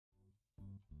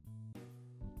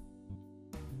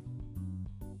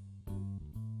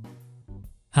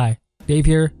Hi, Dave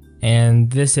here, and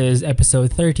this is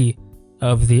episode 30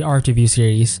 of the Art Review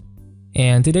series.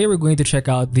 And today we're going to check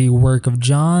out the work of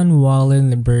John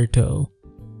Wallin Liberto.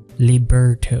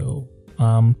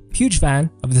 Huge fan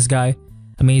of this guy.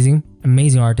 Amazing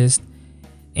artist.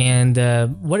 And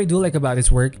what I do like about his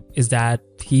work is that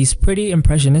he's pretty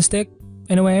impressionistic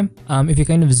in a way. If you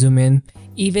kind of zoom in,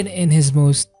 even in his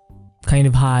most kind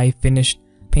of high finished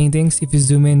paintings, if you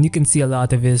zoom in, you can see a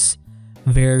lot of his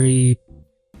very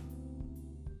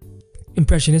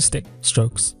impressionistic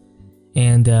strokes.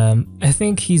 And I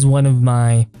think he's one of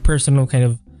my personal kind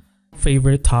of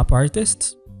favorite top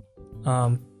artists.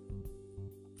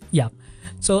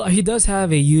 So he does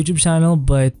have a YouTube channel,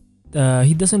 but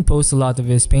he doesn't post a lot of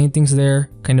his paintings there,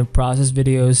 kind of process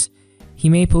videos. He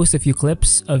may post a few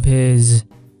clips of his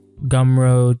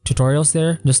Gumroad tutorials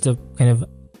there, just a kind of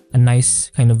a nice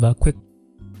kind of a quick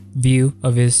view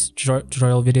of his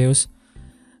tutorial videos.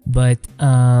 But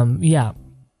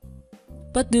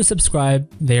but do subscribe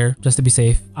there just to be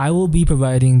safe. I will be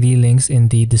providing the links in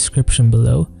the description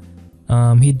below.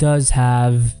 He does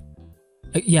have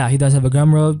a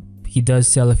Gumroad. He does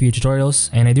sell a few tutorials,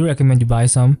 and I do recommend you buy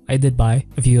some. I did buy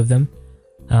a few of them.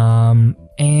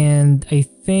 And I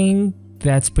think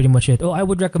that's pretty much it. Oh, I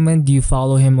would recommend you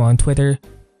follow him on Twitter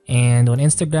and on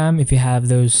Instagram if you have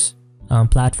those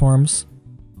platforms,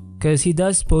 because he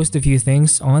does post a few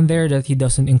things on there that he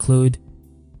doesn't include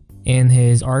in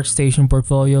his ArtStation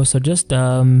portfolio. So just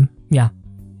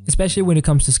especially when it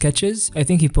comes to sketches, I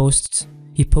think he posts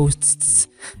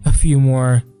a few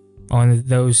more on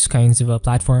those kinds of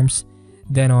platforms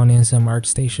than on his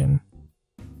ArtStation.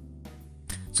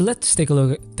 So let's take a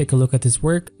look at his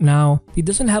work. Now, he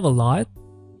doesn't have a lot.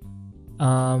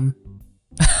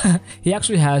 He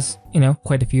actually has,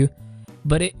 quite a few,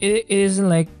 but it isn't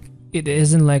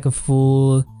like a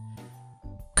full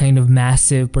kind of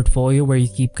massive portfolio where you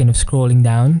keep kind of scrolling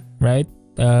down, right?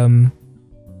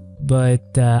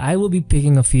 But I will be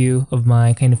picking a few of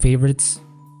my kind of favorites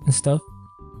and stuff.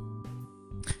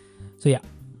 So yeah.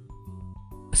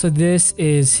 So this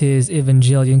is his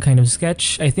Evangelion kind of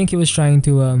sketch. I think he was trying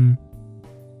to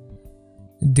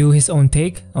do his own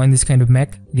take on this kind of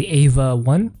mech, the Ava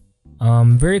 1.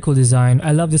 Very cool design.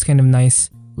 I love this kind of nice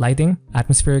lighting,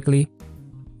 atmospherically.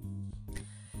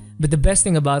 But the best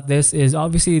thing about this is,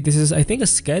 obviously, this is, I think, a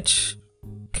sketch,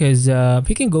 because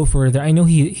he can go further. I know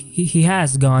he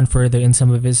has gone further in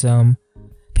some of his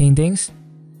paintings,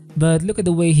 but look at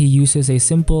the way he uses a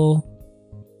simple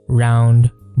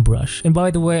round brush. And by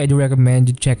the way, I do recommend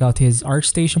you check out his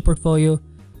ArtStation portfolio,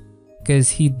 because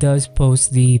he does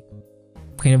post the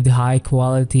kind of the high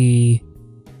quality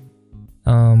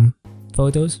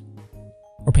photos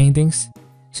or paintings,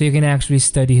 so you can actually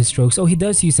study his strokes. Oh, he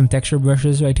does use some texture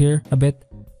brushes right here a bit,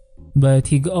 but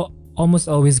he almost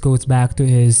always goes back to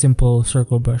his simple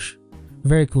circle brush.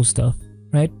 Very cool stuff,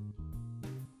 right?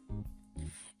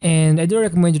 And I do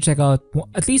recommend you check out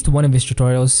at least one of his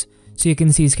tutorials, so you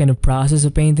can see his kind of process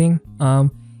of painting.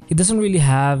 He doesn't really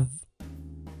have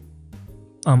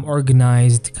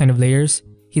organized kind of layers.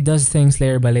 He does things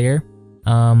layer by layer,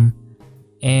 and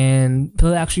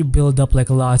he'll actually build up like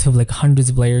a lot of like hundreds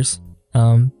of layers,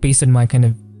 based on my kind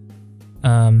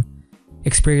of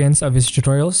experience of his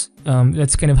tutorials.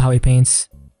 That's kind of how he paints.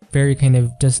 Very kind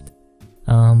of just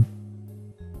not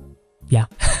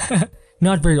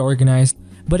very organized,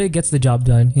 but it gets the job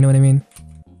done, you know what I mean?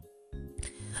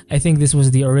 I think this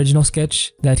was the original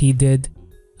sketch that he did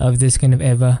of this kind of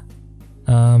Eva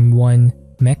 1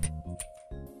 mech.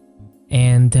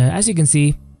 And as you can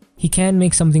see, he can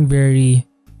make something very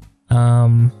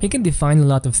he can define a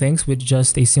lot of things with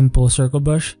just a simple circle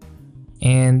brush.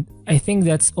 And I think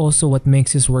that's also what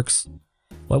makes his work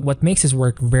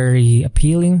very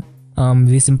appealing.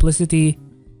 The simplicity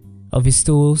of his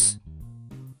tools,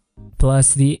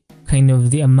 plus the kind of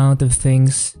the amount of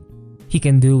things he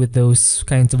can do with those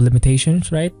kinds of limitations,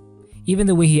 right? Even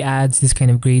the way he adds this kind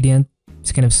of gradient,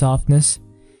 this kind of softness.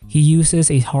 He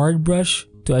uses a hard brush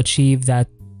to achieve that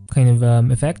kind of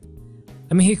effect.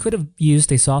 I mean, he could have used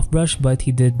a soft brush, but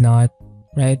he did not,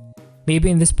 right?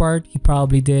 Maybe in this part, he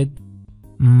probably did.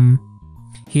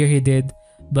 Here he did.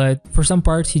 But for some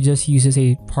parts, he just uses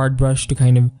a hard brush to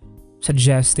kind of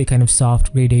suggest a kind of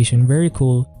soft gradation. Very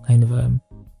cool kind of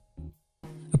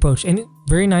approach. And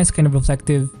very nice kind of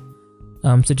reflective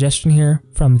suggestion here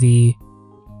from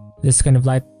this kind of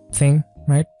light thing,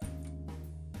 right?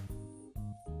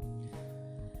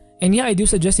 And yeah, I do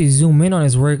suggest you zoom in on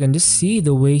his work and just see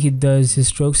the way he does his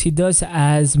strokes. He does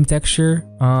add some texture,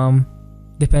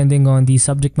 depending on the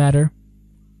subject matter.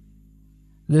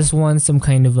 This one's some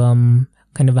kind of a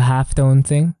halftone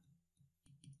thing.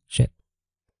 Shit.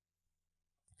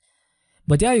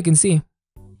 But yeah, you can see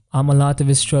a lot of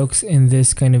his strokes in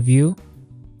this kind of view.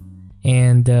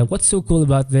 And what's so cool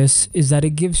about this is that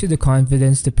it gives you the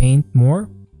confidence to paint more,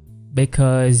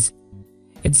 because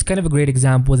it's kind of a great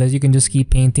example that you can just keep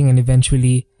painting and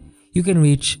eventually you can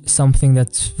reach something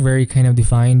that's very kind of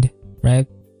defined, right?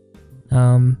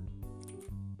 For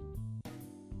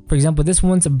example, this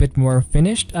one's a bit more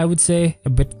finished, I would say, a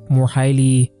bit more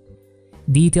highly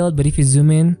detailed, but if you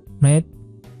zoom in, right,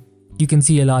 you can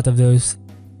see a lot of those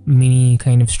mini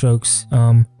kind of strokes.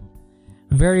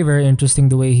 Very, very interesting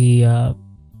the way he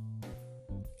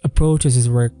approaches his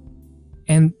work.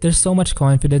 And there's so much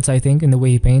confidence, I think, in the way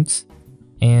he paints.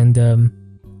 And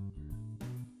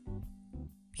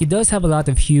he does have a lot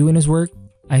of hue in his work,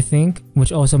 I think,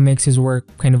 which also makes his work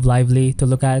kind of lively to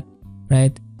look at,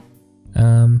 right?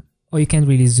 Oh, you can't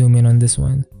really zoom in on this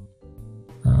one.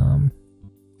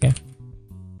 Okay.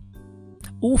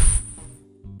 Oof.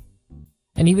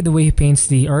 And even the way he paints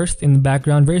the earth in the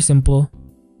background, very simple.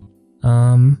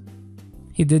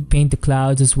 He did paint the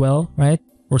clouds as well, right?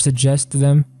 Or suggest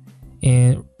them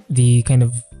in the kind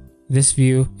of this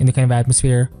view, in the kind of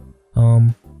atmosphere.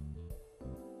 And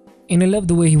I love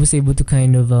the way he was able to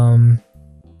kind of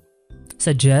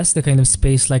suggest the kind of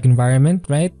space-like environment,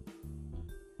 right?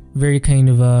 Very kind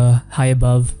of high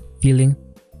above feeling.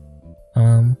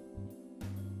 And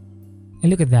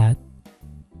look at that.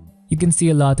 You can see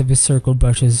a lot of his circle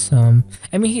brushes.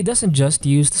 I mean, he doesn't just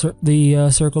use the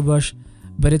circle brush,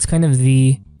 but it's kind of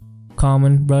the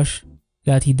common brush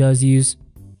that he does use.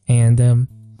 And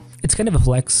it's kind of a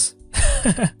flex.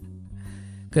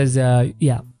 Because,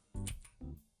 yeah.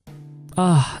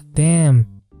 Ah, damn.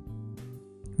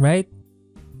 Right?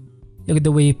 Look at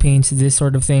the way he paints this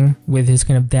sort of thing with his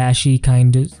kind of dashy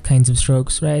kinds of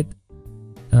strokes, right?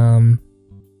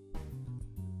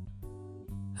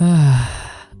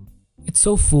 It's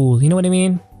so full, you know what I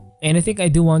mean? And I think I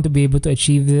do want to be able to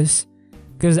achieve this,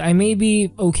 because I may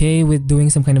be okay with doing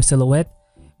some kind of silhouette,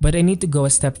 but I need to go a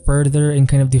step further and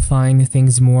kind of define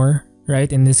things more,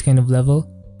 right, in this kind of level.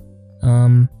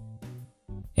 And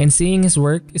seeing his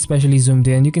work, especially zoomed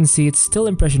in, you can see it's still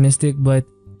impressionistic, but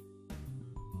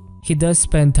he does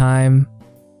spend time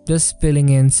just filling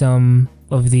in some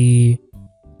of the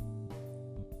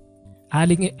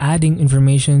adding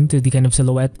information to the kind of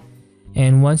silhouette.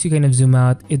 And once you kind of zoom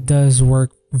out, it does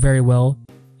work very well,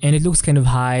 and it looks kind of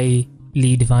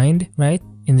highly defined, right,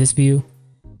 in this view.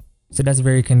 So that's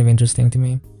very kind of interesting to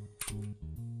me.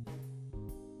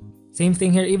 Same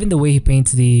thing here, even the way he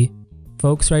paints the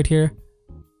folks right here.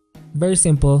 Very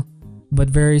simple, but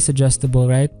very suggestible,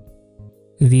 right?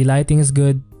 The lighting is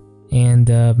good, and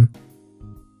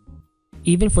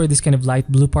even for this kind of light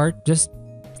blue part,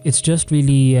 it's just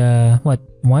really what,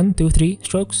 1, 2, 3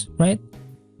 strokes, right?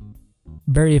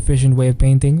 Very efficient way of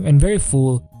painting and very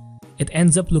full. It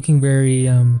ends up looking very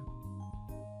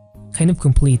kind of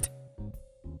complete.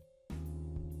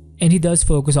 And he does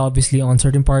focus obviously on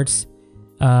certain parts.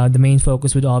 The main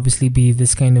focus would obviously be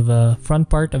this kind of front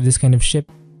part of this kind of ship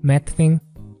mech thing.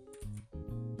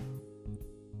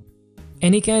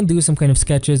 And he can do some kind of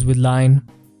sketches with line.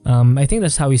 I think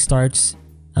that's how he starts.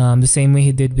 The same way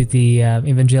he did with the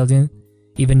Evangelion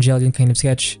kind of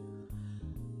sketch.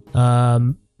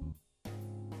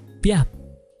 Yeah.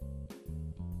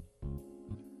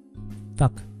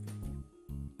 Fuck.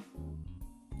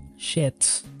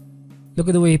 Shit. Look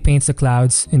at the way he paints the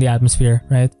clouds in the atmosphere,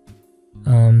 right?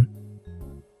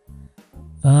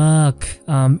 Fuck.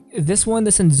 This one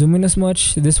doesn't zoom in as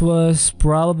much. This was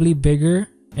probably bigger,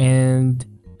 and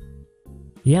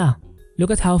yeah. Look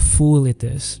at how full it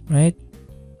is, right?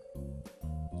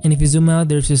 And if you zoom out,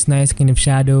 there's this nice kind of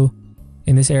shadow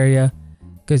in this area,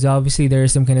 because obviously there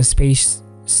is some kind of space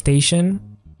station,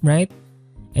 right?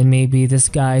 And maybe this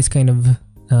guy's kind of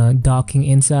docking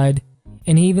inside,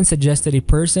 and he even suggested a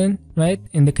person, right,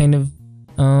 in the kind of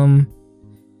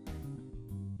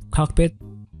cockpit.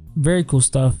 Very cool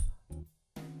stuff.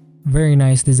 Very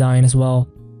nice design as well.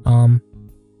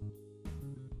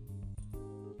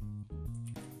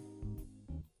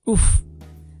 Oof.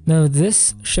 Now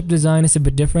this ship design is a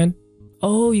bit different.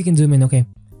 Oh, you can zoom in, okay.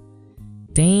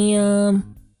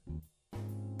 Damn.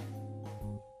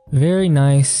 Very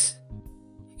nice.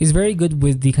 He's very good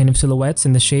with the kind of silhouettes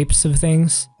and the shapes of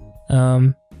things.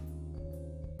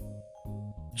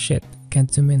 Shit,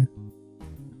 can't zoom in.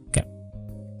 Okay.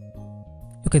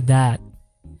 Look at that.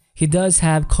 He does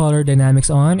have color dynamics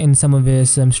on in some of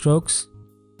his strokes.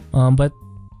 But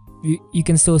you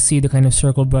can still see the kind of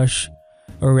circle brush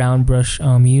or round brush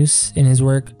use in his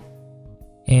work.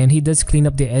 And he does clean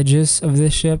up the edges of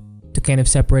this ship to kind of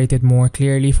separate it more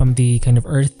clearly from the kind of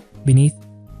earth beneath.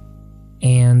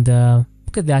 And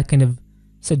look at that kind of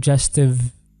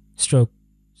suggestive stroke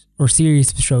or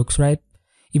series of strokes, right?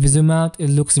 If you zoom out, it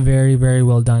looks very, very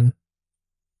well done.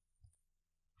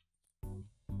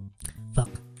 Fuck.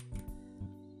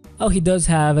 Oh, he does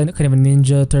have a kind of a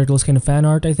Ninja Turtles kind of fan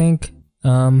art, I think.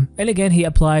 And again, he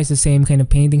applies the same kind of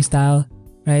painting style,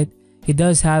 right? He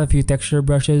does have a few texture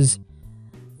brushes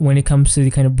when it comes to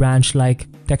the kind of branch-like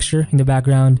texture in the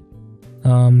background.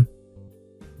 And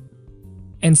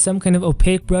some kind of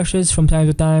opaque brushes from time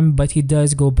to time, but he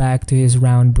does go back to his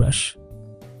round brush.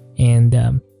 And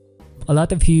a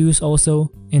lot of hues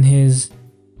also in his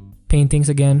paintings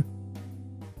again.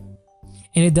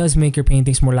 And it does make your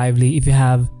paintings more lively if you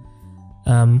have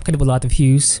kind of a lot of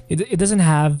hues. It doesn't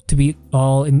have to be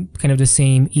all in kind of the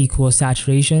same equal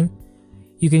saturation.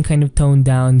 You can kind of tone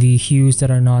down the hues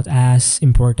that are not as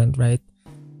important, right?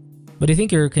 But I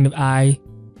think your kind of eye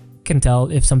can tell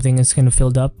if something is kind of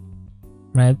filled up,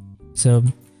 right? So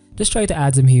just try to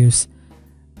add some hues.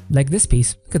 Like this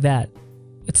piece, look at that.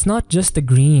 It's not just the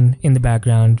green in the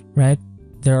background, right?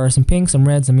 There are some pinks, some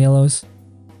reds, some yellows.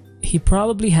 He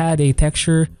probably had a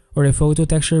texture or a photo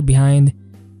texture behind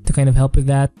to kind of help with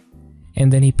that,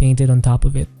 and then he painted on top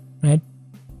of it, right?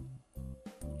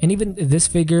 And even this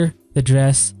figure, the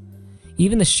dress,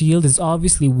 even the shield is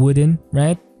obviously wooden,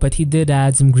 right? But he did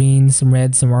add some greens, some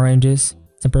reds, some oranges,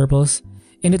 some purples,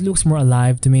 and it looks more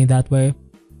alive to me that way.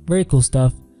 Very cool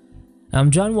stuff.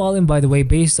 John Wallin, by the way,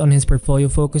 based on his portfolio,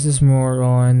 focuses more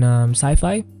on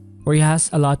sci-fi, where he has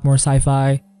a lot more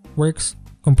sci-fi works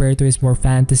compared to his more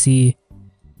fantasy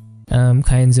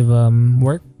kinds of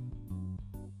work.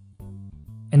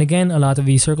 And again, a lot of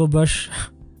the circle brush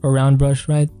or round brush,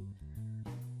 right?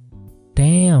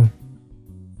 Damn.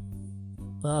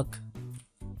 Fuck.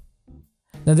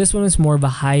 Now this one is more of a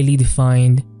highly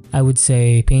defined, I would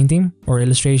say, painting or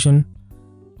illustration.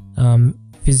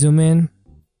 If you zoom in,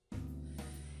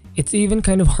 it's even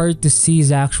kind of hard to see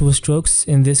his actual strokes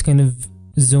in this kind of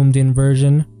zoomed in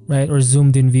version, right? Or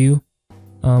zoomed in view.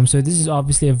 So this is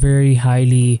obviously a very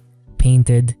highly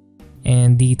painted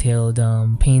and detailed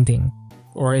painting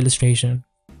or illustration.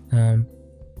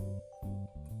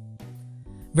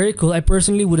 Very cool. I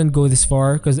personally wouldn't go this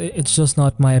far because it's just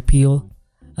not my appeal.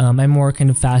 I'm more kind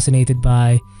of fascinated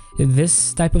by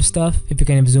this type of stuff. If you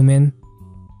kind of zoom in,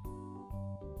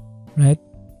 right?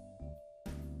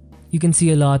 You can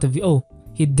see a lot of, oh,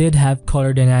 he did have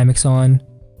color dynamics on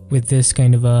with this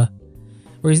kind of a,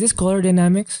 or is this color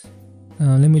dynamics?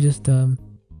 Let me just,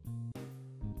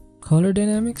 color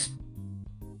dynamics?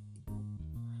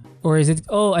 Or is it,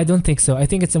 oh, I don't think so. I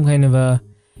think it's some kind of a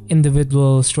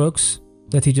individual strokes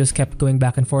that he just kept going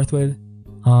back and forth with.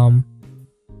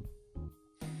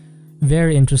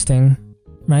 Very interesting,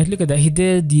 right? Look at that. He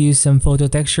did use some photo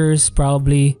textures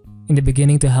probably in the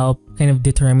beginning to help kind of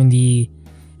determine the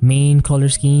main color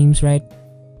schemes, right?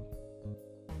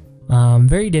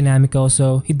 Very dynamic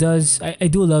also. He does, I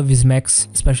do love his mechs,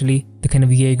 especially the kind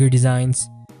of Jaeger designs.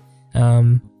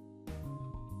 And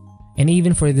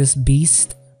even for this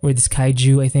beast, or this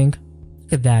kaiju, I think.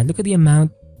 Look at that. Look at the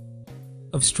amount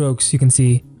of strokes you can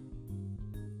see.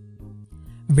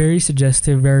 Very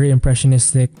suggestive, very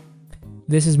impressionistic.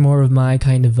 This is more of my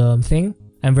kind of thing.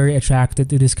 I'm very attracted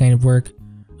to this kind of work.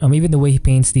 Even the way he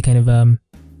paints the kind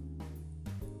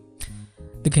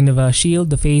of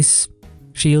shield, the face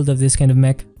shield of this kind of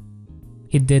mech.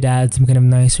 He did add some kind of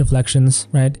nice reflections,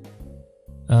 right?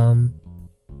 And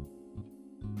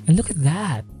look at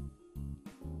that.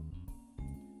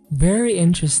 Very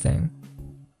interesting.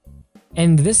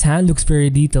 And this hand looks very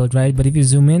detailed, right? But if you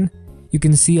zoom in, you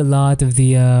can see a lot of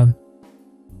the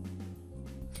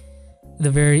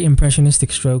very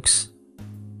impressionistic strokes.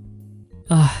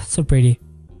 Ah, so pretty.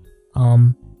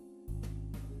 I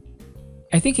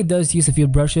think he does use a few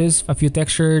brushes, a few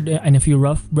textured and a few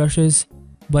rough brushes,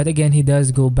 but again, he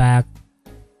does go back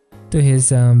to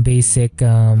his basic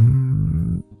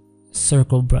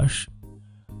circle brush.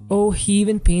 Oh, he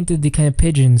even painted the kind of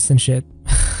pigeons and shit.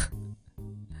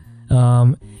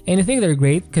 And I think they're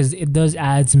great because it does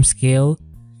add some scale,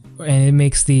 and it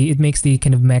makes the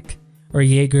kind of mech or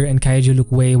Jaeger and kaiju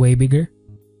look way bigger.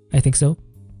 I think so.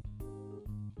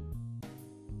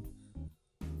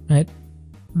 Right?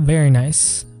 Very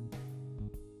nice.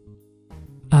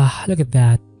 Ah, look at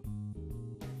that.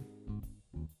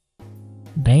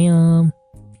 Damn.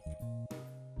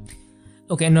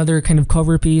 Okay, another kind of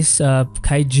cover piece,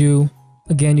 kaiju.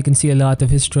 Again, you can see a lot of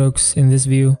his strokes in this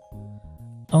view.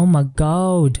 Oh my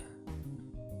god.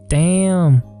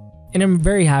 Damn. And I'm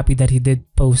very happy that he did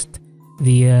post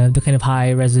the kind of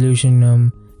high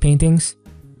resolution paintings.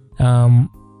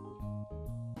 And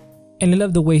I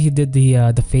love the way he did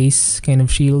the face kind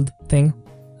of shield thing,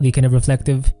 the kind of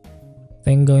reflective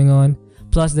thing going on.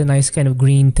 Plus the nice kind of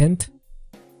green tint.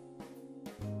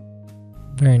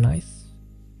 Very nice.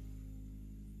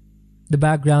 The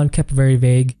background kept very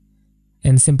vague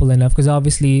and simple enough because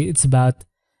obviously it's about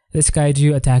this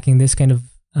kaiju attacking this kind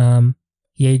of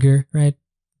Jaeger, right?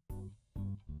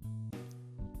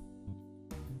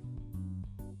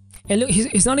 And look,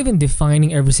 he's not even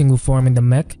defining every single form in the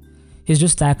mech. He's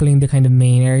just tackling the kind of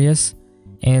main areas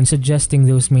and suggesting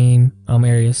those main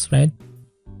areas, right?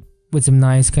 With some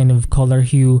nice kind of color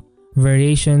hue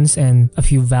variations and a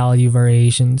few value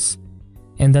variations.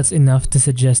 And that's enough to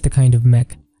suggest the kind of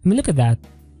mech. I mean, look at that.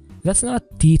 That's not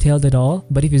detailed at all,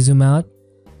 but if you zoom out,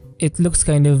 it looks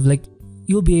kind of like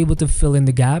you'll be able to fill in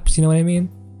the gaps, you know what I mean?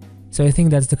 So I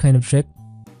think that's the kind of trick.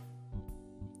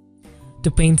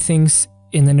 To paint things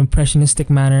in an impressionistic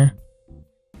manner,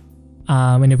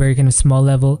 in a very kind of small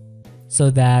level, so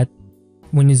that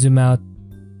when you zoom out,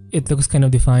 it looks kind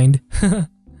of defined.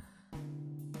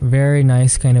 Very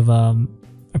nice kind of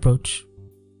approach.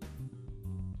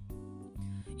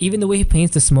 Even the way he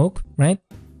paints the smoke, right?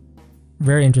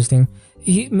 Very interesting.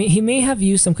 He may have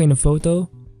used some kind of photo,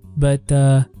 but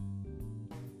to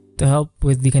help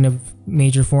with the kind of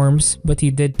major forms, but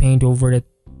he did paint over it,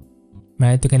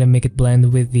 right, to kind of make it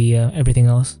blend with the everything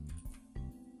else.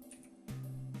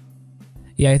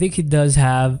 Yeah, I think he does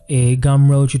have a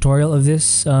Gumroad tutorial of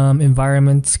this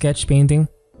environment sketch painting.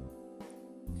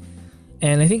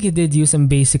 And I think he did use some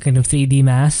basic kind of 3D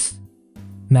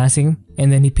massing,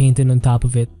 and then he painted on top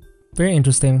of it. Very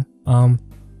interesting. And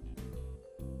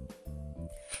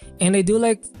I do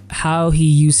like how he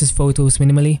uses photos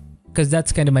minimally, because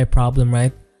that's kind of my problem,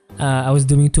 right? I was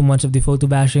doing too much of the photo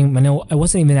bashing, and I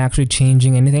wasn't even actually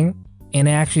changing anything. And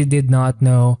I actually did not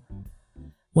know,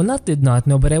 well, not did not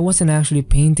know, but I wasn't actually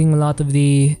painting a lot of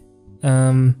the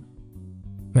my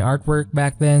artwork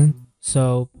back then.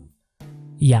 So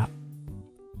yeah,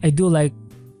 I do like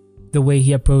the way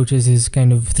he approaches his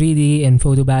kind of 3D and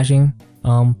photo bashing.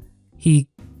 He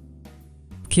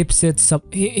keeps it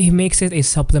he makes it a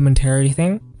supplementary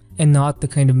thing and not the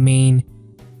kind of main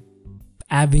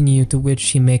avenue to which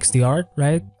he makes the art,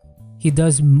 right? He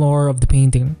does more of the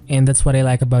painting, and that's what I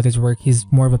like about his work. He's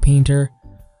more of a painter,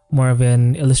 more of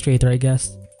an illustrator, I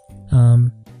guess.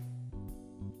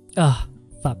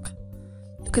 Fuck.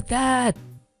 Look at that!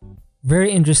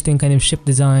 Very interesting kind of ship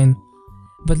design.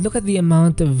 But look at the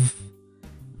amount of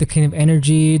the kind of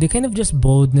energy, the kind of just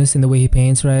boldness in the way he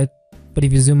paints, right? But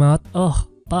if you zoom out, oh,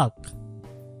 fuck.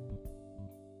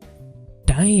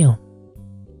 Damn.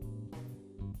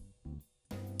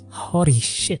 Holy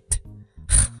shit.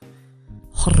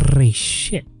 Holy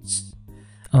shit.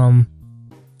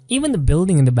 Even the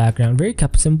building in the background, very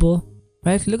kept simple,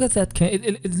 right? Look at that.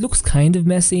 It looks kind of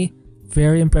messy,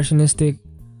 very impressionistic,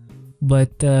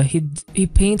 but he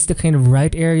paints the kind of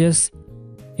right areas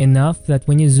enough that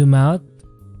when you zoom out,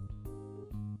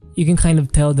 you can kind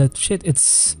of tell that shit,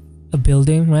 it's a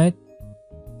building, right?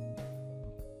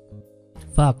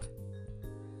 Fuck.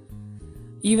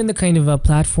 Even the kind of a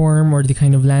platform or the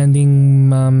kind of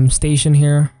landing station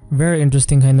here, very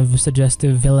interesting kind of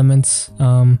suggestive elements.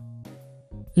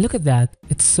 Look at that.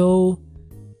 It's so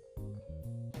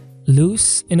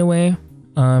loose in a way.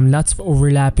 Lots of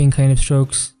overlapping kind of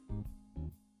strokes.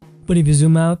 But if you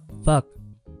zoom out, fuck.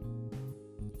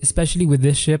 Especially with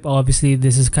this ship, obviously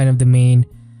this is kind of the main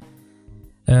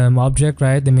object,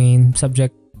 right? The main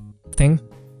subject thing.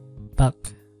 Fuck.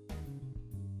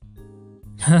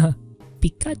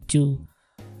 Pikachu.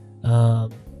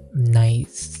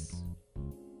 Nice.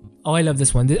 Oh, I love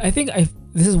this one. I think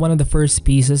this is one of the first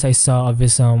pieces I saw of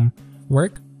his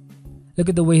work. Look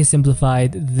at the way he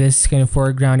simplified this kind of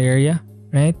foreground area,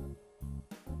 right?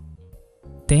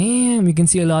 Damn, you can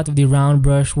see a lot of the round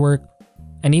brush work,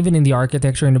 and even in the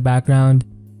architecture in the background,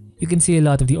 you can see a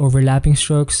lot of the overlapping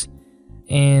strokes,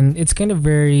 and it's kind of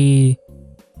very.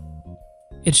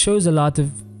 It shows a lot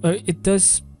of. It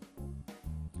does.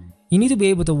 You need to be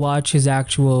able to watch his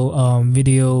actual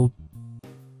video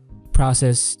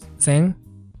process thing,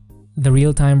 the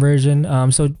real-time version.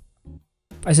 So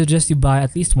I suggest you buy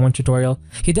at least one tutorial.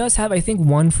 He does have, I think,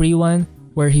 one free one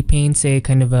where he paints a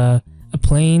kind of a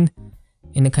plane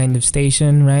in a kind of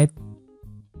station, right?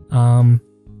 I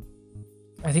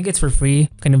think it's for free.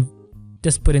 Kind of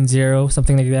just put in 0,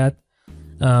 something like that.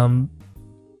 And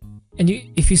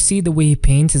if you see the way he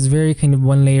paints, it's very kind of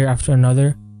one layer after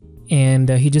another. And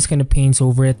he just kind of paints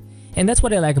over it. And that's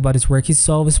what I like about his work. He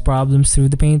solves problems through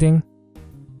the painting.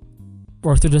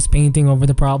 Or through just painting over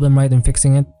the problem, right? And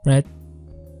fixing it, right?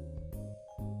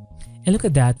 And look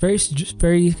at that.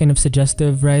 Very kind of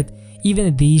suggestive, right?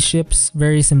 Even these ships,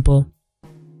 very simple.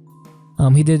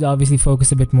 He did obviously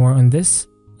focus a bit more on this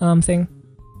thing.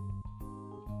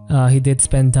 He did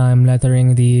spend time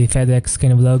lettering the FedEx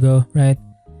kind of logo, right?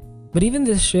 But even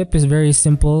this ship is very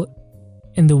simple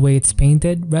in the way it's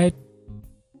painted, right?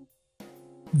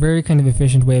 Very kind of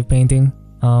efficient way of painting.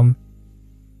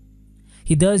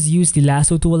 He does use the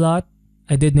lasso tool a lot.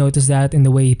 I did notice that in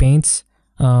the way he paints,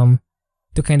 to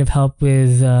kind of help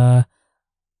with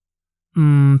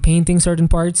painting certain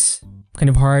parts, kind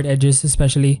of hard edges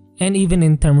especially, and even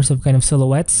in terms of kind of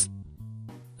silhouettes.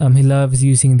 He loves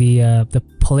using the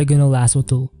polygonal lasso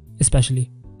tool,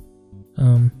 especially.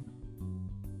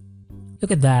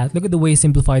 Look at that. Look at the way he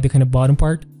simplified the kind of bottom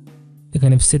part, the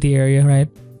kind of city area, right?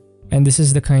 And this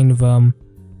is the kind of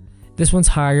this one's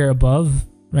higher above,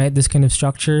 right? This kind of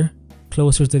structure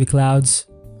closer to the clouds.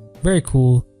 Very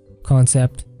cool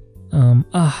concept. And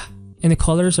the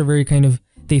colors are very kind of,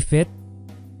 they fit.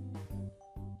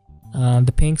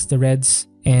 The pinks, the reds,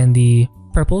 and the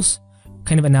purples,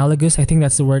 kind of analogous. I think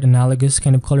that's the word, analogous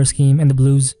kind of color scheme, and the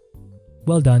blues.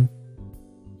 Well done.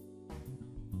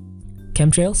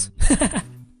 Chemtrails?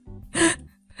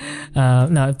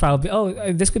 No, probably.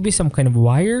 Oh, this could be some kind of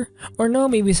wire, or no,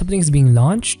 maybe something's being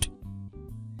launched.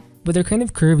 But they're kind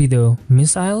of curvy though.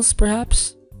 Missiles,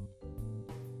 perhaps?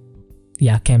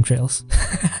 Yeah, chemtrails.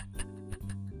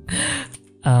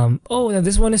 Oh, now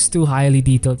this one is too highly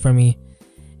detailed for me.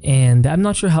 And I'm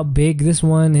not sure how big this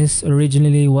one is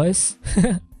originally was.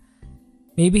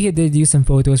 Maybe he did use some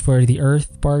photos for the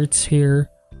earth parts here.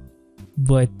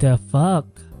 But fuck.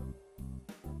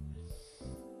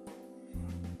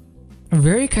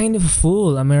 Very kind of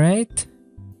full, am I right?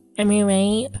 Am I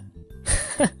right?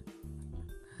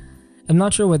 I'm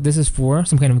not sure what this is for.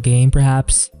 Some kind of game,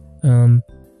 perhaps. I'm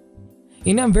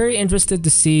very interested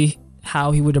to see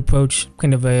how he would approach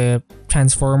kind of a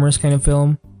Transformers kind of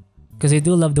film. Because I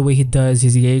do love the way he does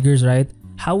his Jaegers, right?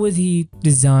 How would he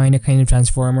design a kind of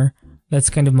Transformer? That's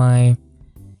kind of my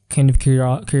kind of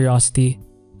curiosity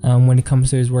when it comes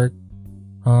to his work.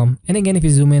 And again, if you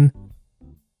zoom in,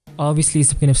 obviously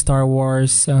some kind of Star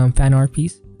Wars fan art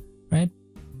piece, right?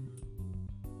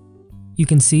 You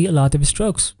can see a lot of his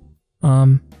strokes.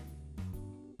 Again,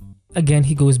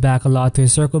 he goes back a lot to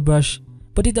his circle brush,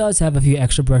 but he does have a few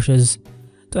extra brushes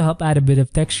to help add a bit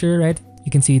of texture, right?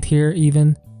 You can see it here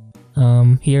even.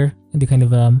 Here in the kind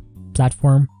of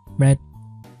platform, right?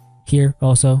 Here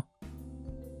also.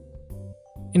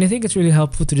 And I think it's really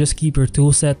helpful to just keep your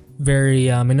tool set very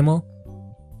minimal.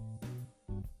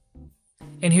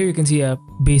 And here you can see a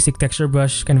basic texture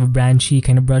brush, kind of a branchy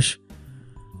kind of brush.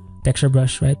 Texture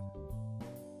brush, right?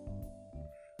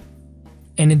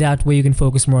 And in that way you can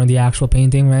focus more on the actual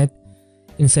painting, right?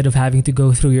 Instead of having to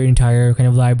go through your entire kind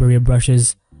of library of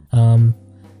brushes.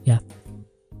 Yeah.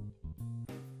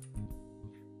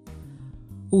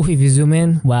 Ooh, if you zoom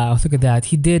in, wow, look at that.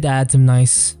 He did add some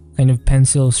nice kind of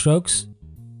pencil strokes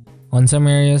on some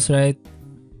areas, right?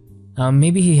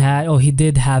 Maybe he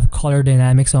did have color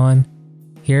dynamics on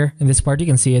here in this part. You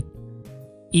can see it.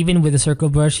 Even with the circle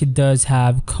brush, he does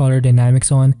have color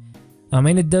dynamics on.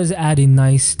 And it does add a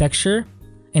nice texture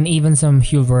and even some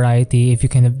hue variety if you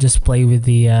kind of just play with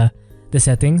the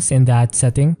settings in that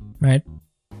setting, right?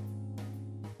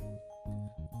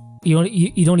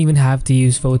 You don't even have to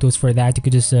use photos for that. You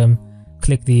could just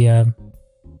click the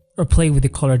or play with the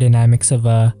color dynamics of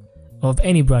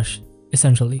any brush,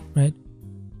 essentially, right?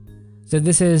 So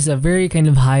this is a very kind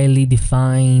of highly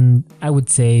defined, I would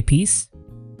say, piece,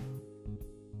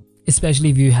 especially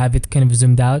if you have it kind of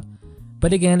zoomed out.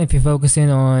 But again, if you focus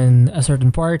in on a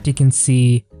certain part, you can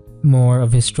see more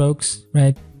of his strokes,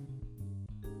 right?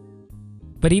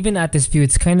 But even at this view,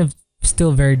 it's kind of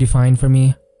still very defined for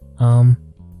me.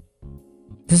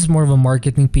 This is more of a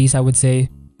marketing piece, I would say.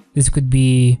 This could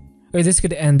be, or this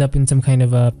could end up in some kind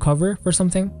of a cover for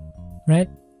something, right?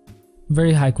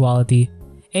 Very high quality.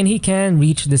 And he can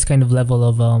reach this kind of level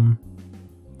of,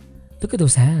 look at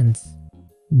those hands.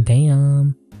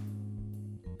 Damn.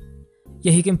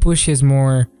 Yeah, he can push his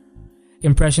more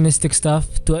impressionistic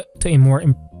stuff to a more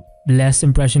less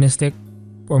impressionistic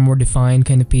or more defined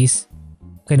kind of piece.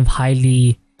 Kind of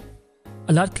a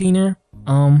lot cleaner.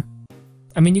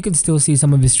 I mean, you can still see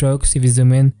some of his strokes if you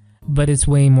zoom in, but it's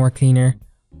way more cleaner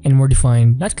and more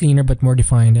defined. Not cleaner, but more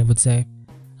defined, I would say.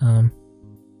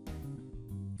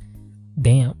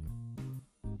 Damn.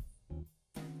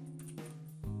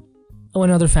 Oh,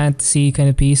 another fantasy kind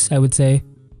of piece, I would say,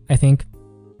 I think.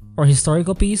 Or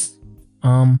historical piece.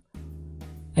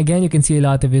 Again, you can see a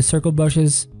lot of his circle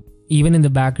brushes. Even in the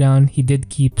background, he did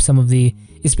keep some of the,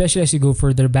 especially as you go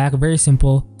further back, very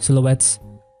simple silhouettes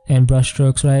and brush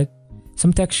strokes, right?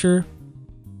 Some texture,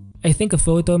 I think a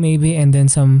photo maybe, and then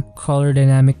some color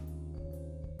dynamic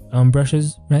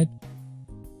brushes, right?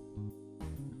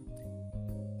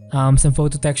 some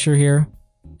photo texture here,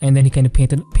 and then he kind of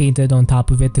painted on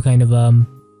top of it to kind of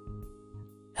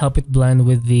help it blend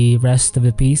with the rest of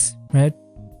the piece, right?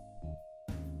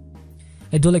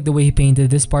 I do like the way he painted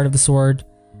this part of the sword.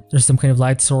 There's some kind of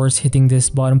light source hitting this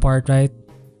bottom part, right?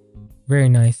 Very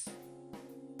nice.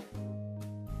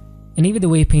 And even the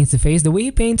way he paints the face, the way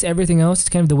he paints everything else is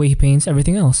kind of the way he paints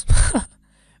everything else.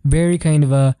 Very kind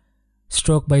of a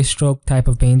stroke by stroke type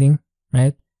of painting,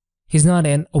 right? He's not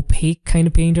an opaque kind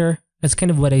of painter. That's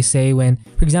kind of what I say when,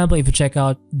 for example, if you check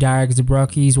out Darek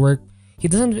Zabrocki's work, he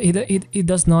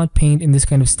does not paint in this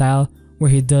kind of style where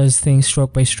he does things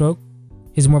stroke by stroke.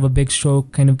 He's more of a big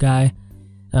stroke kind of guy.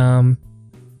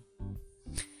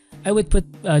 I would put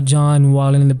John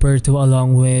Wallin Liberto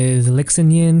along with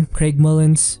Lixin Yin, Craig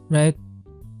Mullins, right?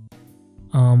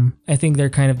 I think they're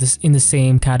kind of in the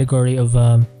same category of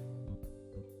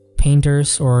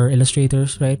painters or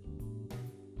illustrators, right?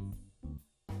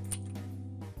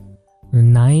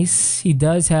 Nice. He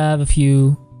does have a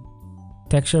few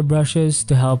texture brushes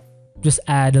to help just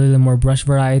add a little more brush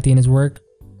variety in his work.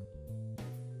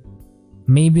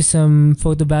 Maybe some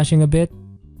photo bashing a bit.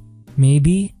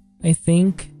 Maybe, I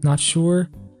think. Not sure.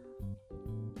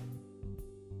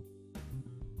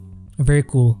 Very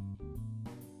cool.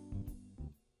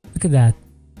 Look at that.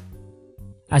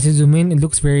 As you zoom in, it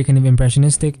looks very kind of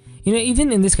impressionistic. You know,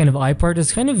 even in this kind of eye part,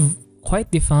 it's kind of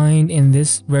quite defined in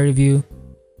this very view.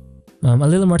 A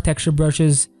little more texture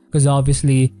brushes, because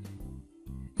obviously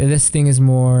this thing is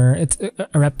more, it's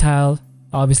a reptile,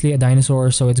 obviously a dinosaur,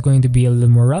 so it's going to be a little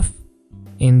more rough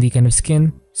in the kind of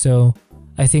skin. So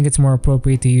I think it's more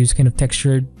appropriate to use kind of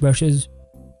textured brushes.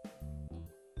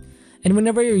 And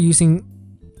whenever you're using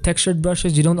textured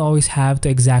brushes, you don't always have to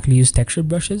exactly use textured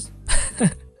brushes.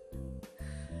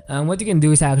 What you can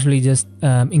do is actually just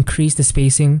increase the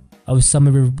spacing of some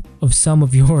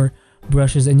of your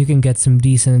brushes, and you can get some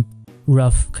decent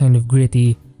rough kind of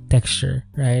gritty texture,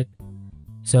 right?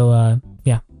 So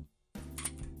yeah.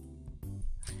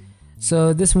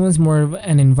 So this one's more of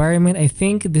an environment. I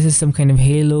think this is some kind of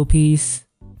halo piece.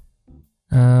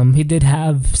 He did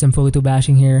have some photo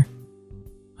bashing here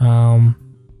to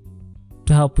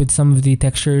help with some of the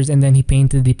textures, and then he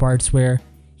painted the parts where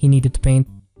he needed to paint,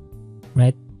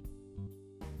 right?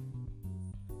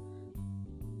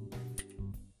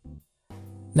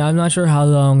 Now I'm not sure how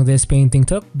long this painting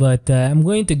took, but I'm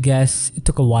going to guess it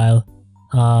took a while.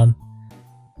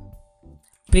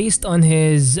 Based on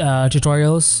his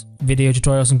video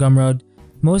tutorials on Gumroad,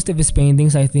 most of his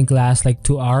paintings I think last like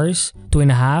 2 hours,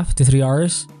 2.5 to 3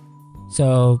 hours.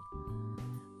 So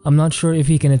I'm not sure if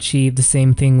he can achieve the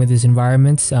same thing with his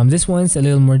environments. This one's a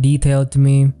little more detailed to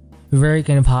me, very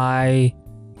kind of highly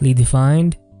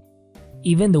defined.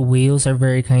 Even the wheels are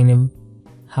very kind of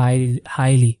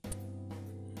highly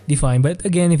defined. But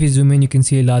again, if you zoom in, you can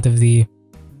see a lot of the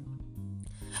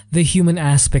human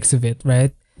aspects of it,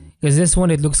 right? Because this one,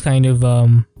 it looks kind of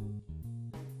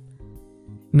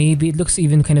maybe it looks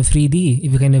even kind of 3D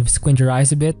if you kind of squint your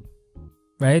eyes a bit,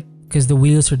 right? Because the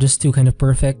wheels are just too kind of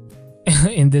perfect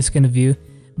in this kind of view.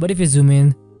 But if you zoom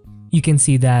in, you can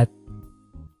see that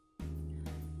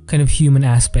kind of human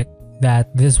aspect,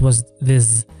 that this was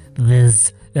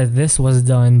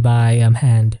done by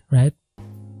hand, right?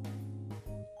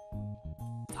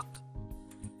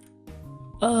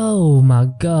 Oh my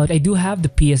god, I do have the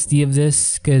PSD of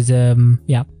this because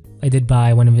yeah, I did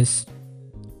buy one of his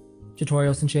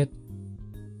tutorials and shit.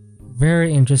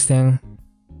 Very interesting.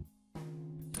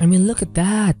 I mean, look at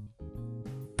that.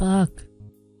 Fuck.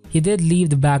 He did leave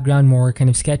the background more kind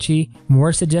of sketchy,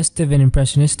 more suggestive and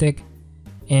impressionistic,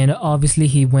 and obviously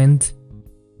he went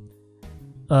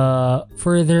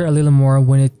further a little more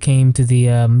when it came to the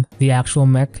actual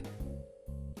mech.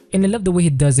 And I love the way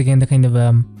he does again the kind of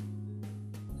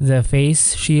the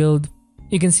face shield.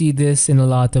 You can see this in a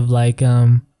lot of like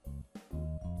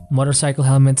motorcycle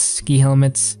helmets, ski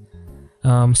helmets,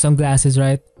 sunglasses,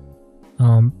 right?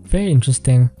 Very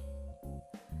interesting.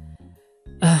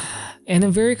 And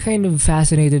I'm very kind of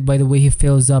fascinated by the way he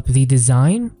fills up the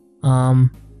design.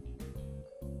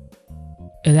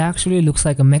 It actually looks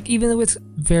like a mech, even though it's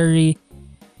very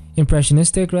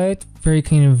impressionistic, right? Very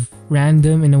kind of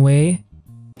random in a way.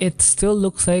 It still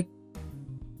looks like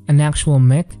an actual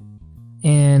mech.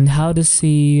 And how does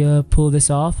he pull this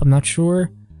off? I'm not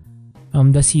sure.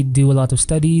 Does he do a lot of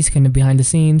studies kind of behind the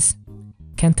scenes?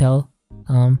 Can't tell.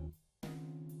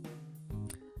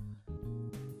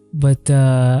 But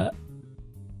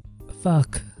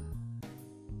fuck.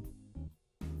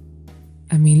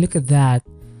 I mean, look at that.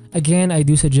 Again, I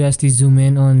do suggest you zoom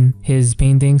in on his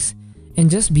paintings and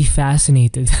just be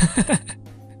fascinated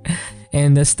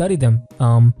and study them.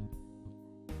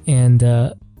 And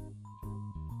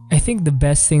I think the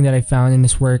best thing that I found in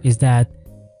this work is that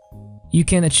you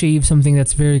can achieve something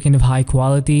that's very kind of high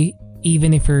quality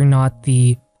even if you're not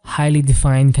the highly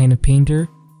defined kind of painter.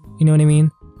 You know what I mean?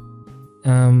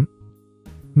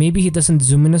 Maybe he doesn't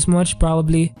zoom in as much,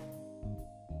 probably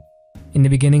in the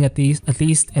beginning at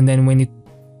least, and then when he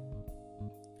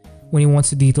wants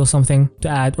to detail something to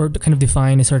add or to kind of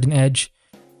define a certain edge,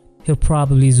 he'll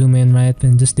probably zoom in, right,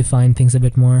 and just define things a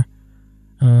bit more.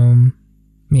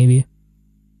 Maybe.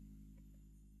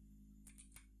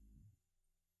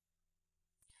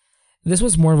 This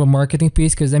was more of a marketing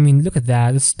piece because, I mean, look at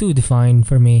that. It's too defined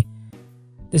for me.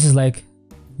 This is like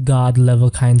god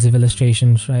level kinds of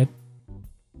illustrations, right?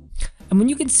 I mean,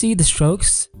 you can see the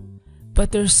strokes,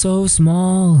 but they're so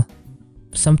small.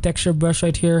 Some texture brush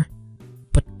right here,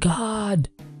 but god.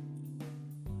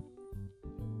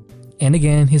 And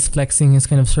again, he's flexing his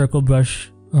kind of circle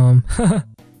brush.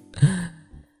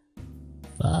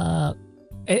 Fuck.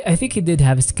 I think he did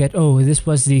have a sketch. Oh, this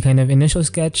was the kind of initial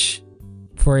sketch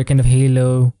for a kind of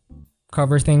halo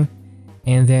cover thing,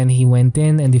 and then he went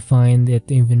in and defined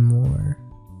it even more.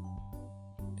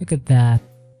 Look at that.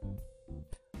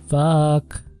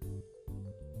 Fuck.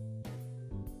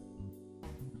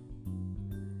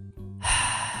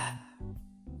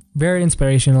 Very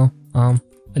inspirational. I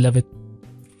love it.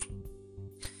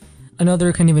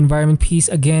 Another kind of environment piece.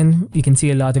 Again, you can see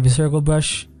a lot of his circle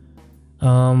brush.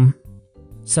 Some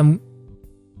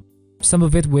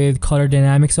of it with color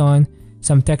dynamics on.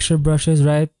 Some texture brushes,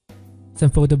 right? Some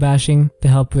photo bashing to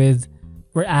help with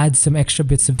or add some extra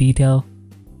bits of detail.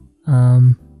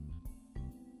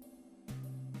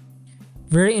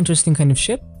 Very interesting kind of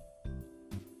ship.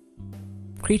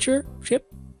 Creature? Ship?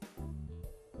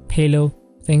 Halo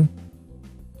thing.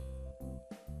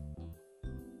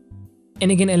 And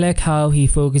again, I like how he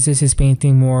focuses his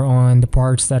painting more on the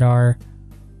parts that are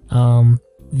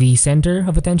the center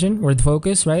of attention or the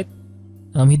focus, right?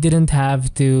 He didn't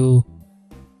have to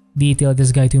detail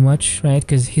this guy too much, right?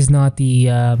 Because he's not the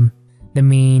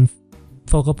main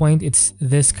focal point. It's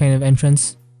this kind of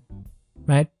entrance,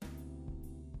 right?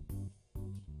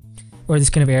 Or this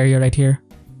kind of area right here.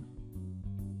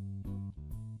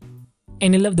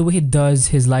 And I love the way he does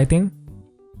his lighting,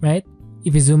 right?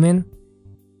 If you zoom in,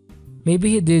 maybe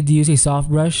he did use a soft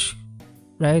brush,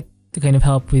 right? To kind of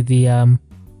help with the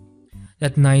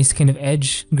that nice kind of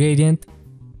edge gradient.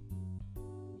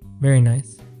 Very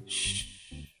nice. Shh.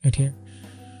 Right here.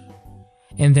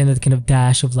 And then that kind of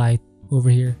dash of light over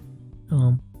here.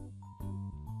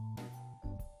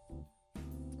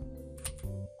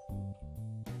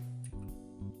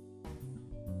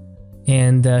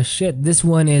 And shit, this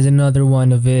one is another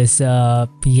one of his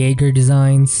Jaeger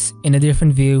designs in a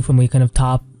different view from a kind of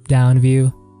top-down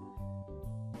view.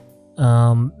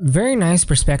 Very nice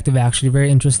perspective actually, very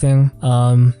interesting.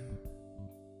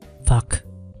 Fuck.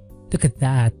 Look at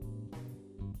that.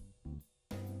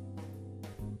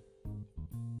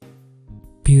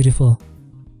 Beautiful.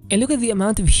 And look at the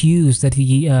amount of hues that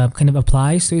he kind of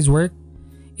applies to his work.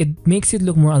 It makes it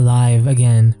look more alive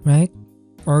again, right?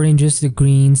 Oranges, the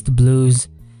greens, the blues,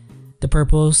 the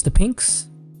purples, the pinks.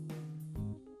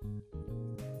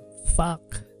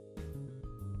 Fuck.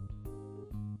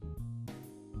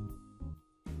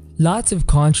 Lots of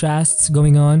contrasts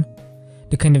going on.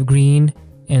 The kind of green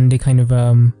and the kind of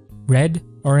red,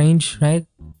 orange, right?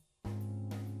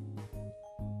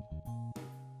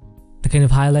 The kind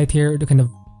of highlight here, the kind of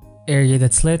area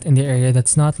that's lit and the area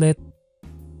that's not lit.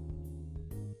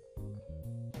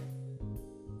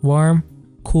 Warm,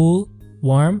 cool,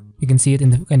 warm. You can see it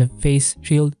in the kind of face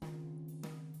shield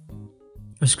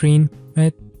or screen,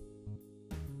 right?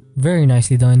 Very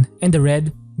nicely done. And the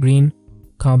red, green,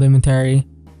 complementary.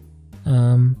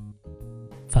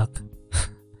 Fuck.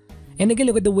 And again,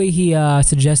 look at the way he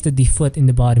suggested the foot in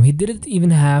the bottom. He didn't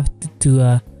even have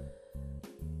to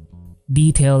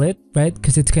detail it, right?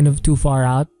 Because it's kind of too far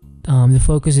out. The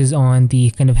focus is on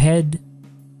the kind of head,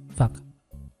 fuck,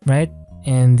 right?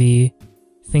 And the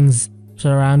things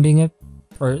surrounding it,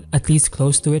 or at least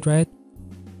close to it, right?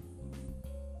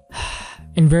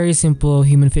 And very simple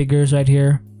human figures right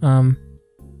here.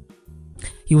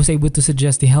 He was able to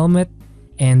suggest the helmet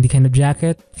and the kind of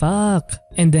jacket, fuck,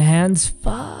 and the hands,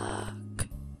 fuck.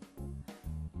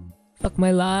 Fuck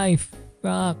my life,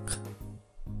 fuck.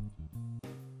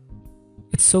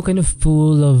 It's so kind of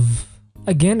full of,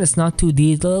 again, it's not too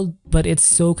detailed, but it's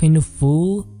so kind of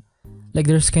full. Like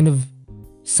there's kind of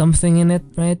something in it,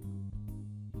 right?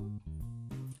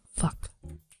 Fuck.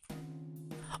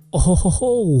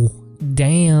 Oh,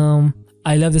 damn.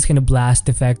 I love this kind of blast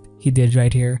effect he did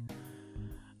right here.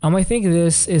 I think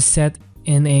this is set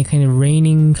in a kind of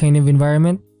raining kind of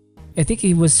environment. I think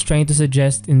he was trying to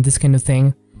suggest in this kind of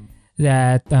thing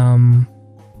that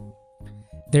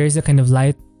there is a kind of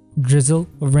light drizzle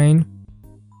of rain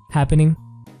happening,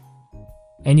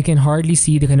 and you can hardly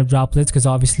see the kind of droplets because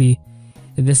obviously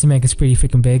this mech is pretty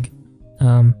freaking big.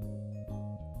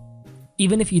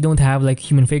 Even if you don't have like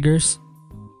human figures,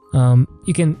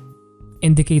 you can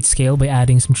indicate scale by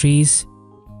adding some trees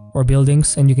or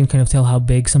buildings, and you can kind of tell how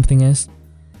big something is.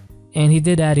 And he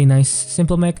did add a nice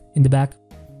simple mech in the back.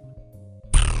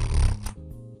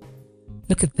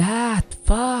 Look at that!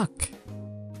 Fuck!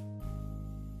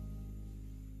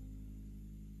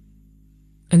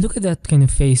 And look at that kind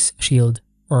of face shield,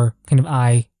 or kind of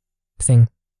eye thing.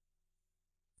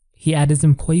 He added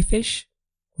some koi fish.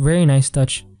 Very nice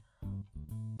touch.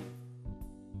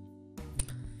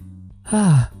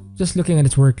 Just looking at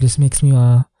its work just makes me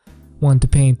want to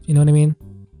paint, you know what I mean?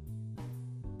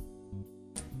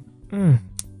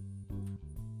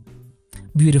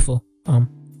 Beautiful.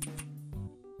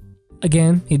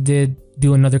 Again, he did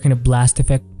do another kind of blast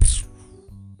effect.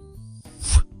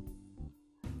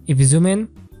 If you zoom in,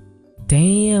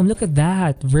 damn, look at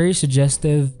that. Very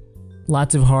suggestive.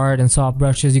 Lots of hard and soft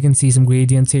brushes. You can see some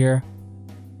gradients here.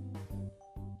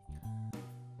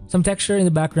 Some texture in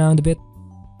the background a bit.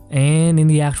 And in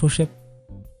the actual ship.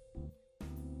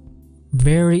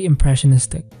 Very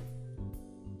impressionistic.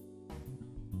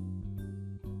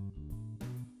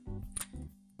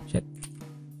 Shit.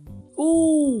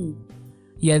 Ooh!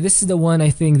 Yeah, this is the one I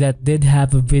think that did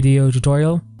have a video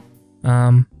tutorial.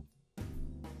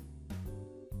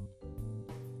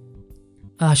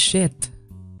 Shit.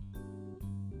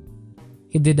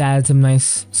 He did add some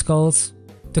nice skulls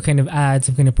to kind of add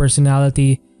some kind of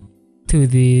personality to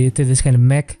this kind of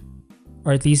mech,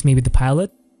 or at least maybe the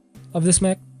pilot of this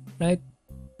mech, right?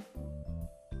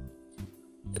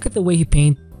 Look at the way he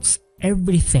paints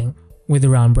everything with the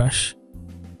round brush.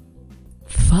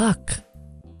 Fuck.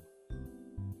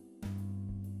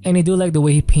 And I do like the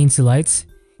way he paints the lights.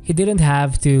 He didn't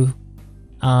have to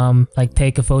like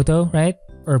take a photo, right?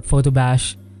 Or photo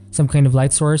bash some kind of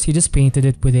light source. He just painted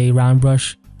it with a round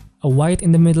brush, a white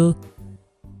in the middle,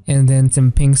 and then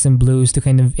some pinks and blues to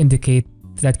kind of indicate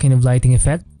that kind of lighting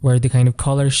effect where the kind of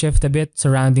color shift a bit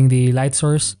surrounding the light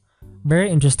source. Very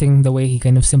interesting the way he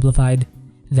kind of simplified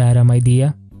that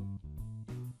idea.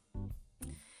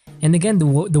 And again,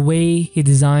 the way he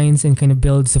designs and kind of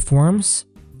builds the forms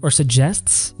or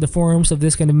suggests the forms of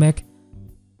this kind of mech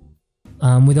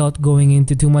without going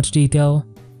into too much detail.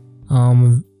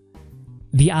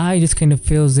 The eye just kind of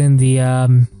fills in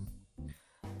the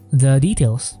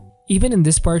details. Even in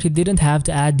this part, he didn't have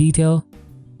to add detail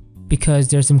because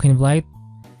there's some kind of light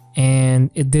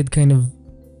and it did kind of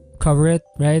cover it,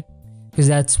 right? Because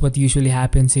that's what usually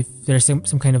happens if there's some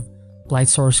kind of light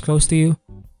source close to you.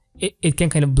 It can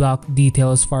kind of block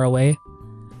details far away.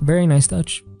 Very nice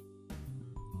touch.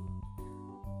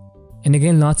 And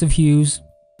again, lots of hues.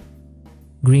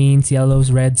 Greens,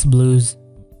 yellows, reds, blues.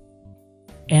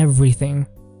 Everything.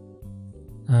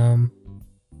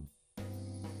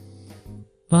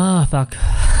 Fuck.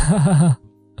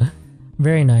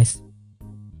 Very nice.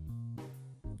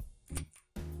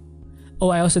 Oh,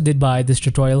 I also did buy this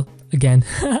tutorial again.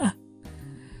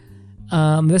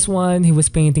 This one, he was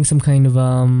painting some kind of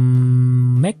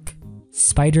mech.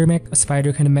 Spider mech, a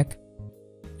spider kind of mech.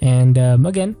 And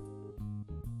again,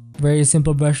 very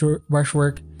simple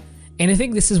brushwork. And I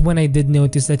think this is when I did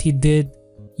notice that he did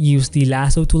use the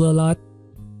lasso tool a lot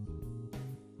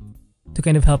to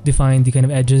kind of help define the kind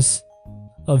of edges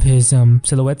of his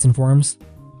silhouettes and forms.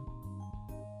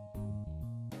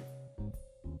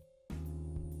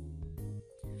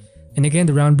 And again,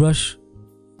 the round brush.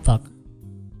 Fuck.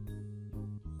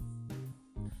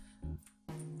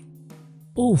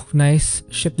 Oh, nice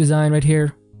ship design right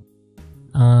here.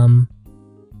 And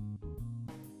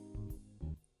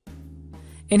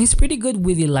he's pretty good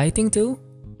with the lighting too.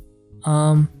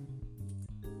 I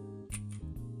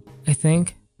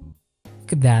think.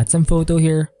 Look at that, some photo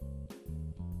here.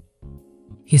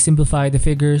 He simplified the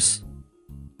figures.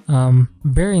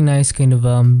 Very nice kind of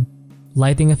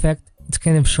lighting effect. It's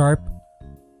kind of sharp.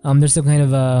 There's some kind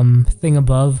of thing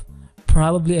above,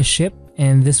 probably a ship,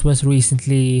 and this was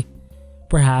recently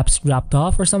perhaps dropped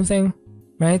off or something,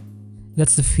 right?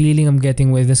 That's the feeling I'm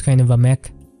getting with this kind of a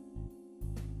mech.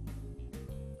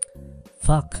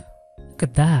 Fuck, look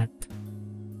at that.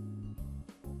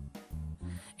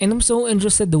 And I'm so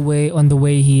interested on the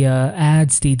way he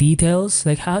adds the details.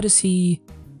 Like, how does he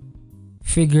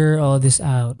figure all this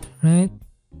out, right?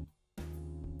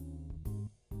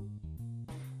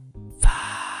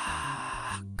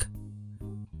 Fuck.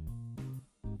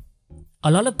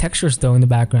 A lot of textures though in the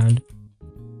background.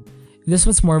 This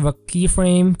one's more of a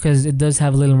keyframe because it does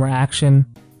have a little more action,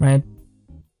 right?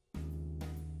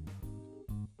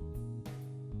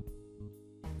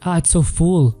 Ah, it's so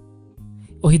full.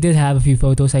 Oh, he did have a few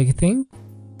photos, I think.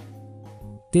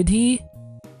 Did he?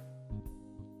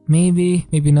 Maybe,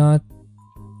 maybe not.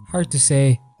 Hard to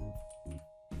say.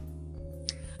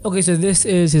 Okay, so this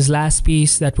is his last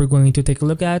piece that we're going to take a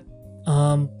look at.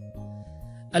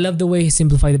 I love the way he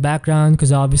simplified the background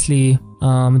because obviously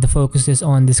the focus is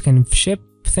on this kind of ship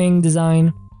thing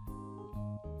design.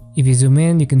 If you zoom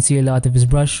in, you can see a lot of his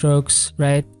brush strokes,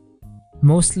 right?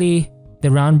 Mostly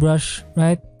the round brush,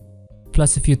 right?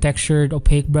 Plus a few textured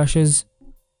opaque brushes.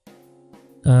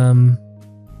 And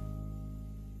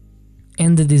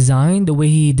the design, the way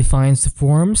he defines the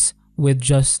forms with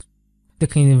just the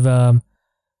kind of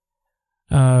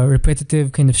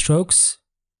repetitive kind of strokes.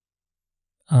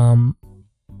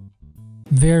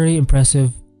 Very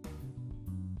impressive.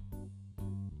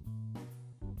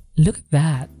 Look at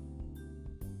that.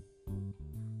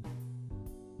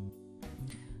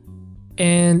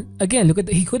 And again, look at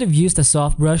he could have used a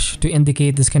soft brush to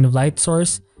indicate this kind of light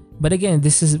source, but again,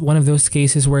 this is one of those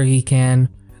cases where he can,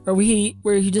 or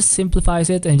where he just simplifies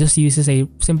it and just uses a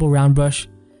simple round brush,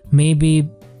 maybe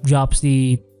drops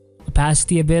the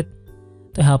opacity a bit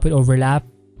to help it overlap,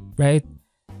 right?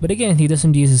 But again, he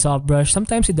doesn't use a soft brush.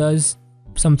 Sometimes he does,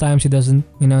 sometimes he doesn't.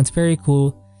 You know, it's very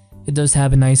cool. It does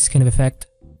have a nice kind of effect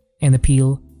and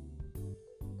appeal.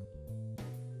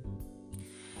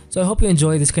 So I hope you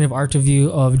enjoy this kind of art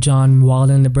review of John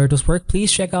Wallin Liberto's work.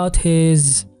 Please check out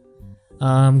his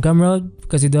Gumroad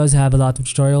because he does have a lot of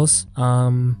tutorials.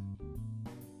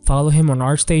 Follow him on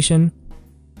ArtStation,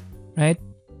 right?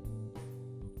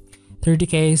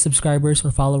 30k subscribers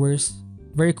or followers.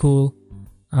 Very cool.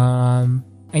 And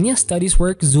yeah, studies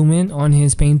work. Zoom in on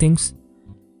his paintings.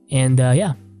 And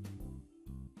yeah.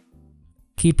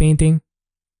 Keep painting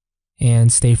and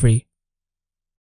stay free.